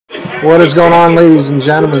What is going on, ladies and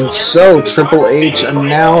gentlemen? So, Triple H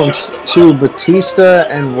announced to Batista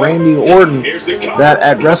and Randy Orton that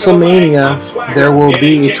at WrestleMania there will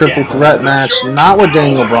be a triple threat match, not with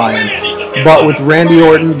Daniel Bryan, but with Randy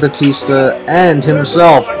Orton, Batista, and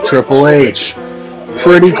himself, Triple H.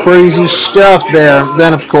 Pretty crazy stuff there.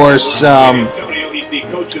 Then, of course,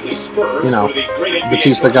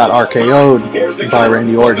 Batista got RKO'd by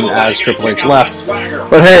Randy Orton as Triple H left.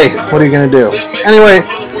 But hey, what are you gonna do? Anyway,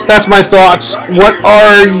 that's my thoughts. What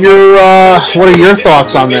are your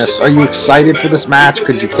thoughts on this? Are you excited for this match?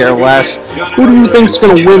 Could you care less? Who do you think is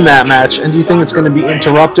going to win that match? And do you think it's going to be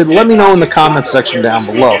interrupted? Let me know in the comments section down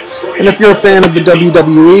below. And if you're a fan of the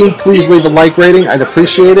WWE, please leave a like rating. I'd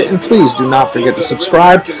appreciate it. And please do not forget to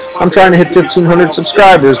subscribe. I'm trying to hit 1,500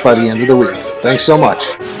 subscribers by the end of the week. Thanks so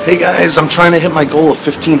much. Hey guys, I'm trying to hit my goal of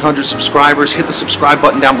 1,500 subscribers. Hit the subscribe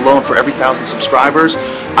button down below, and for every 1,000 subscribers,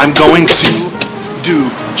 I'm going to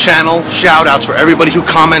do channel shout-outs for everybody who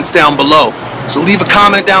comments down below. So leave a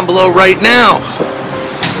comment down below right now,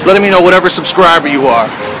 letting me know whatever subscriber you are.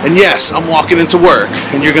 And yes, I'm walking into work,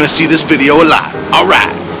 and you're going to see this video a lot.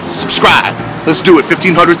 Alright, subscribe. Let's do it,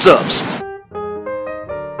 1,500 subs.